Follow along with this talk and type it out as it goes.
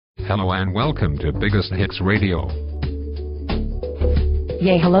Hello and welcome to Biggest Hits Radio.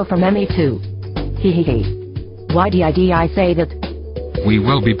 Yay, hello from ME2. Hee hee hee. Why did I say that? We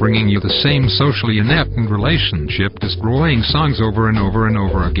will be bringing you the same socially inept and relationship-destroying songs over and over and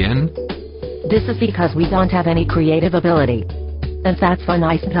over again. This is because we don't have any creative ability. And that's for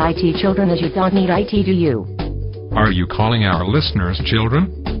nice IT children, as you don't need IT, do you? Are you calling our listeners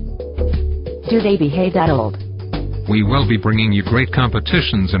children? Do they behave that old? We will be bringing you great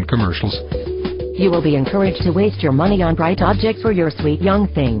competitions and commercials. You will be encouraged to waste your money on bright objects for your sweet young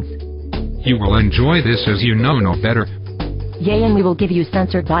things. You will enjoy this as you know no better. Yay, and we will give you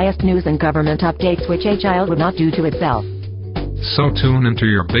censored biased news and government updates which a child would not do to itself. So tune into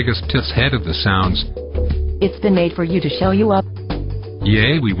your biggest hits head of the sounds. It's been made for you to show you up.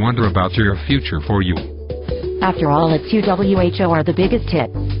 Yay, we wonder about your future for you. After all, it's you WHO are the biggest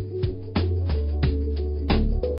hits.